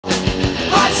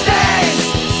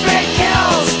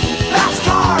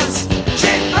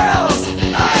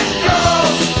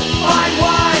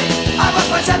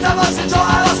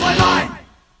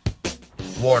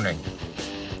Warning.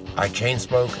 I chain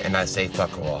smoke and I say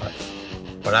fuck a lot.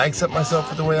 But I accept myself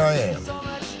for the way I am.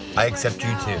 I accept you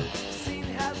too.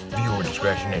 Viewer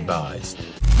discretion advised.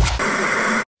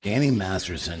 Danny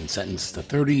Masterson sentenced to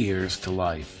 30 years to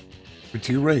life for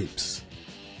 2 rapes.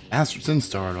 Masterson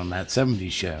starred on That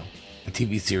 70s Show, a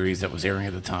TV series that was airing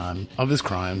at the time of his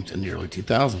crimes in the early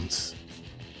 2000s.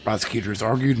 Prosecutors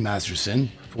argued Masterson,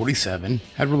 47,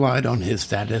 had relied on his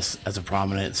status as a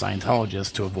prominent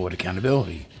Scientologist to avoid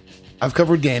accountability. I've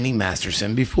covered Danny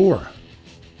Masterson before.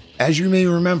 As you may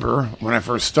remember, when I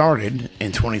first started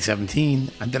in 2017,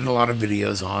 I did a lot of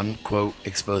videos on, quote,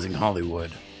 exposing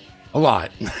Hollywood. A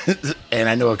lot. And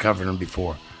I know I covered him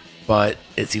before, but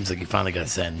it seems like he finally got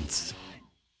sentenced.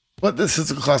 But this is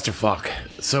a clusterfuck,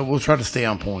 so we'll try to stay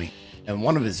on point. And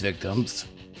one of his victims,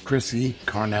 Chrissie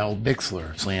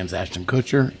Bixler, slams Ashton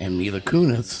Kutcher and Mila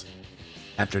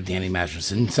after Danny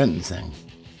Masterson's sentencing.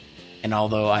 And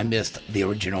although I missed the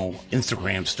original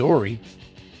Instagram story,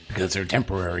 because they're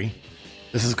temporary,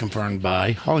 this is confirmed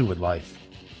by Hollywood Life,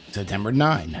 September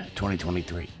 9,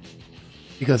 2023.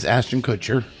 Because Ashton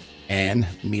Kutcher and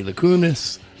Mila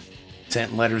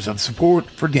sent letters of support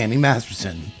for Danny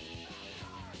Masterson,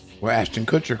 where Ashton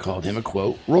Kutcher called him a,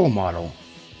 quote, role model,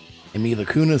 and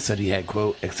Mila said he had,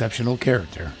 quote, exceptional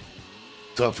character.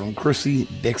 So from Chrissie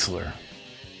Bixler,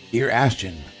 Dear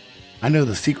Ashton, I know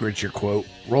the secrets your, quote,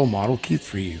 role model keeps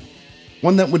for you.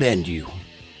 One that would end you.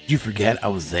 Did you forget I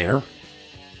was there?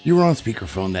 You were on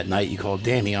speakerphone that night you called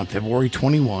Danny on February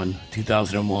 21,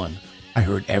 2001. I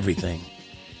heard everything.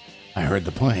 I heard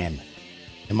the plan.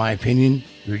 In my opinion,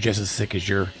 you're just as sick as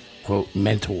your, quote,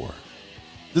 mentor.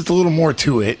 There's a little more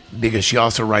to it, because she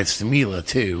also writes to Mila,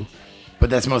 too. But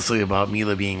that's mostly about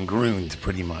Mila being groomed,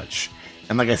 pretty much.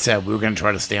 And like I said, we were going to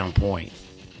try to stay on point.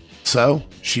 So,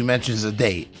 she mentions a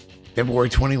date, February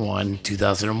 21,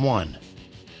 2001.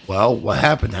 Well, what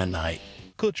happened that night?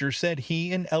 Kutcher said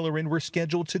he and Ellerin were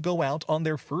scheduled to go out on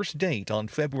their first date on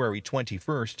February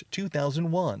 21,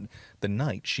 2001, the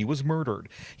night she was murdered.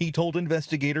 He told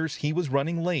investigators he was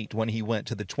running late when he went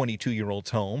to the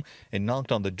 22-year-old's home and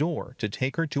knocked on the door to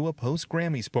take her to a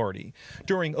post-Grammys party.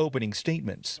 During opening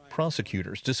statements,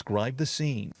 prosecutors described the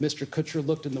scene. Mr. Kutcher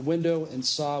looked in the window and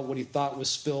saw what he thought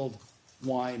was spilled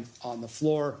wine on the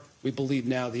floor. We believe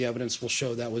now the evidence will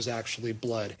show that was actually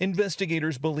blood.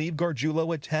 Investigators believe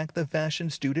Gargiulo attacked the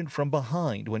fashion student from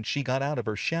behind when she got out of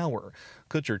her shower.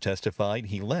 Kutcher testified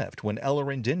he left when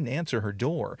Ellerin didn't answer her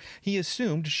door. He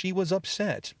assumed she was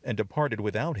upset and departed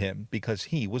without him because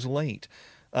he was late.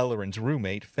 Ellerin's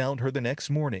roommate found her the next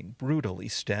morning, brutally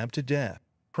stabbed to death.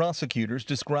 Prosecutors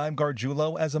describe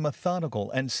Gargiulo as a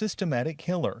methodical and systematic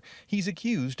killer. He's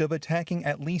accused of attacking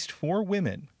at least 4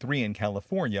 women, 3 in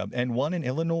California and 1 in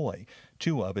Illinois.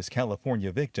 2 of his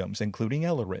California victims, including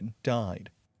Ellerin, died.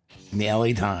 In the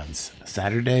LA Times,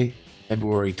 Saturday,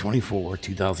 February 24,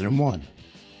 2001.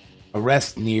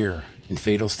 Arrest near and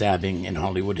fatal stabbing in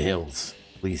Hollywood Hills,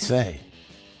 police say.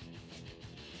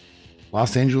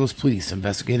 Los Angeles police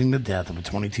investigating the death of a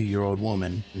 22-year-old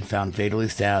woman and found fatally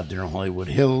stabbed in her Hollywood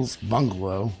Hills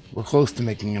bungalow were close to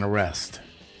making an arrest,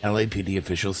 LAPD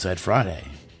officials said Friday.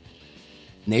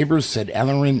 Neighbors said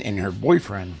Ellerin and her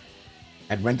boyfriend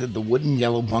had rented the wooden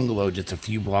yellow bungalow just a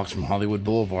few blocks from Hollywood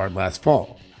Boulevard last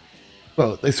fall.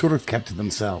 Quote, they sort of kept to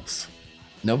themselves.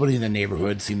 Nobody in the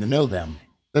neighborhood seemed to know them,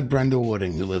 said Brenda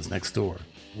Wooding, who lives next door.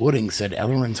 Wooding said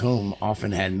Ellerin's home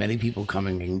often had many people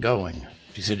coming and going.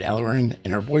 She said Ellerin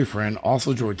and her boyfriend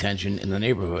also drew attention in the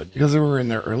neighborhood because they were in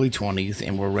their early 20s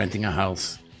and were renting a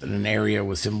house in an area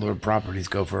where similar properties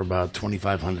go for about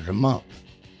 $2,500 a month.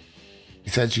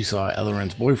 She said she saw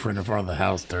Ellerin's boyfriend in front of the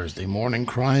house Thursday morning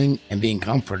crying and being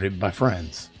comforted by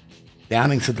friends.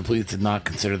 Downing said the police did not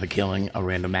consider the killing a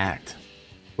random act.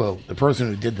 Quote, the person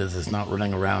who did this is not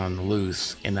running around on the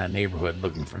loose in that neighborhood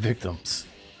looking for victims.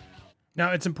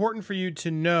 Now, it's important for you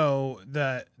to know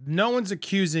that no one's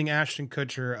accusing Ashton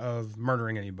Kutcher of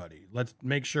murdering anybody. Let's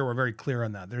make sure we're very clear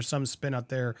on that. There's some spin out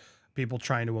there, people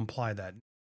trying to imply that.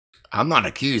 I'm not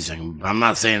accusing. I'm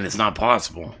not saying it's not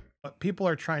possible. What people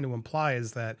are trying to imply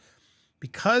is that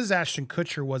because Ashton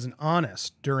Kutcher wasn't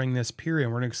honest during this period,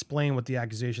 we're going to explain what the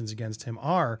accusations against him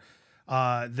are.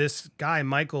 This guy,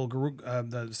 Michael,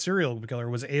 the serial killer,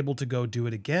 was able to go do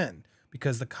it again,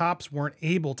 because the cops weren't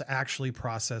able to actually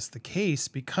process the case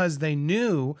because they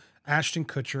knew Ashton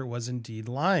Kutcher was indeed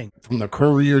lying. From the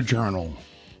Courier Journal,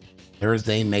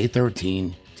 Thursday, May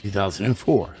 13,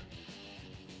 2004.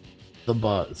 The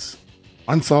Buzz.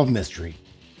 Unsolved mystery.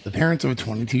 The parents of a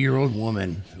 22-year-old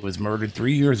woman who was murdered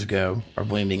 3 years ago are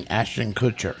blaming Ashton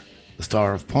Kutcher, the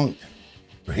star of Punk'd,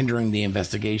 for hindering the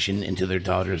investigation into their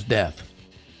daughter's death.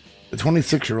 The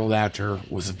 26-year-old actor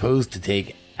was supposed to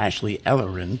take Ashley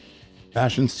Ellerin,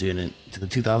 fashion student, to the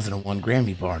 2001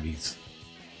 Grammy parties.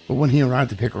 But when he arrived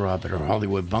to pick her up at her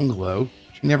Hollywood bungalow,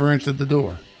 she never entered the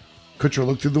door. Kutcher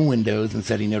looked through the windows and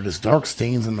said he noticed dark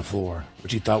stains on the floor,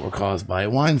 which he thought were caused by a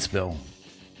wine spill.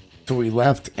 So he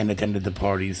left and attended the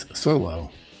parties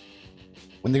solo.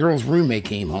 When the girl's roommate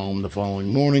came home the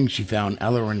following morning, she found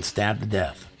Ellerin stabbed to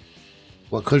death.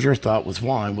 What Kutcher thought was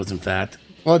wine was in fact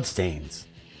bloodstains.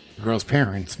 The girl's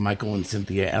parents, Michael and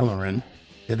Cynthia Ellerin,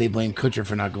 said they blamed Kutcher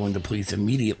for not going to police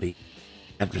immediately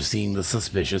after seeing the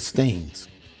suspicious stains.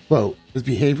 Quote, his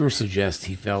behavior suggests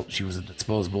he felt she was a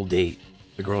disposable date,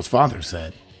 the girl's father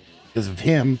said. Because of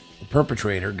him, the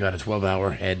perpetrator got a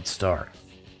 12-hour head start.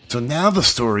 So now the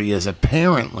story is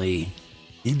apparently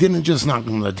he didn't just knock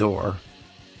on the door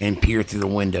and peer through the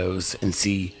windows and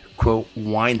see, quote,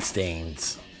 wine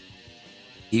stains.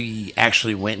 He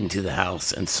actually went into the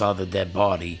house and saw the dead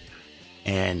body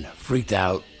and freaked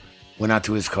out, went out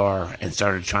to his car and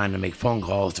started trying to make phone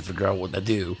calls to figure out what to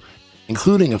do,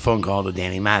 including a phone call to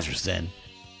Danny Masterson.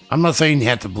 I'm not saying you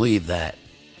have to believe that,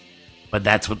 but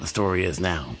that's what the story is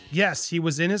now. Yes, he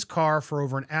was in his car for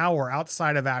over an hour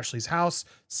outside of Ashley's house,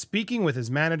 speaking with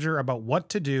his manager about what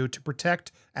to do to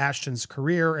protect Ashton's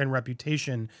career and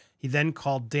reputation. He then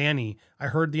called Danny. I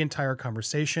heard the entire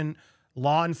conversation.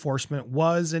 Law enforcement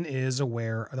was and is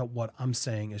aware that what I'm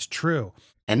saying is true.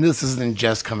 And this isn't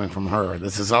just coming from her.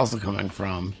 This is also coming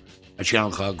from a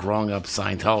channel called Growing Up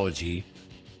Scientology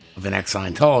of an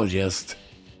ex-Scientologist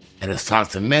that has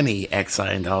talked to many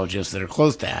ex-Scientologists that are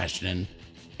close to Ashton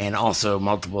and also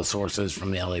multiple sources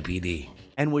from the LAPD.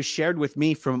 And was shared with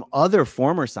me from other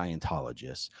former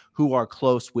Scientologists who are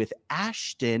close with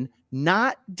Ashton,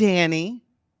 not Danny,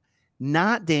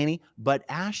 but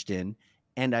Ashton.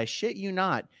 And I shit you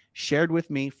not, shared with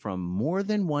me from more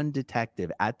than one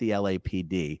detective at the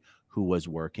LAPD who was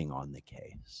working on the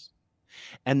case.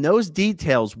 And those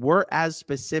details were as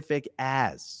specific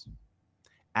as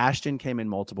Ashton came in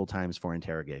multiple times for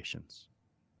interrogations.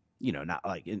 You know, not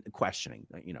like in questioning,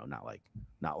 you know, not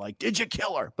like, did you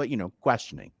kill her? But, you know,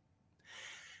 questioning.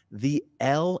 The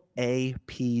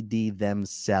LAPD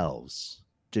themselves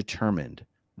determined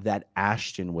that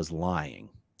Ashton was lying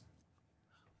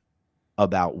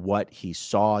about what he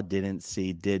saw, didn't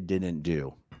see, didn't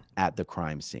do at the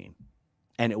crime scene.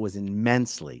 And it was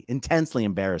intensely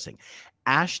embarrassing.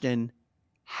 Ashton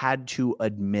had to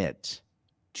admit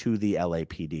to the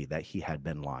LAPD that he had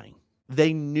been lying.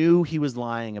 They knew he was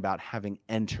lying about having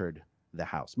entered the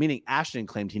house, meaning Ashton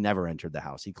claimed he never entered the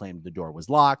house. He claimed the door was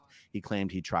locked. He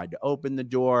claimed he tried to open the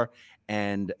door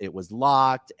and it was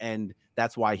locked, and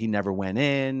that's why he never went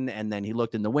in. And then he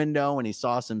looked in the window and he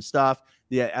saw some stuff.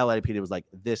 The LAPD was like,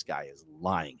 this guy is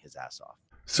lying his ass off.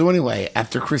 So anyway,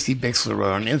 after Chrissie Bixler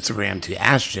wrote on Instagram to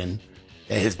Ashton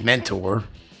that his mentor,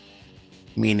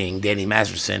 meaning Danny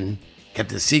Masterson,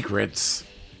 kept his secrets,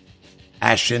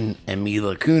 Ashton and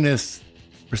Mila Kunis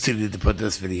proceeded to put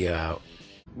this video out.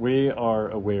 We are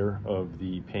aware of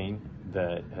the pain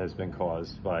that has been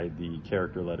caused by the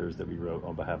character letters that we wrote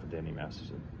on behalf of Danny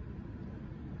Masterson.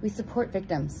 We support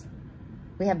victims.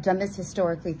 We have done this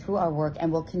historically through our work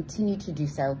and will continue to do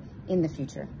so in the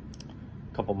future.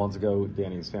 A couple months ago,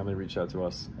 Danny's family reached out to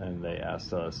us and they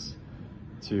asked us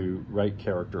to write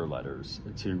character letters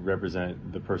to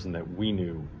represent the person that we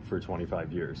knew for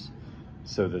 25 years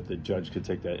so that the judge could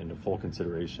take that into full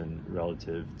consideration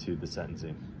relative to the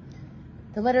sentencing.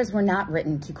 The letters were not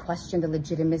written to question the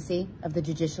legitimacy of the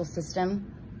judicial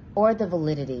system or the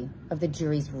validity of the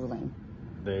jury's ruling.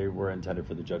 They were intended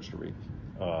for the judge to read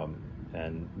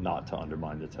and not to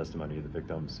undermine the testimony of the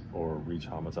victims or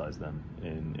re-traumatize them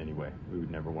in any way. We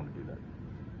would never want to do that.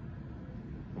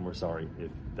 And we're sorry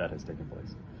if that has taken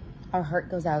place. Our heart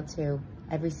goes out to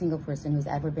every single person who's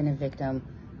ever been a victim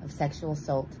of sexual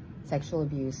assault, sexual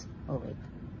abuse, or rape.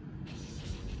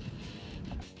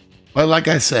 But like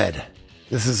I said,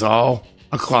 this is all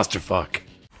a clusterfuck.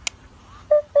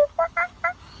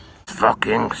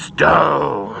 Fucking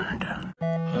stoned.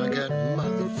 I got a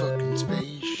motherfucking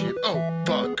spaceship. Oh,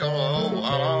 fuck. Oh,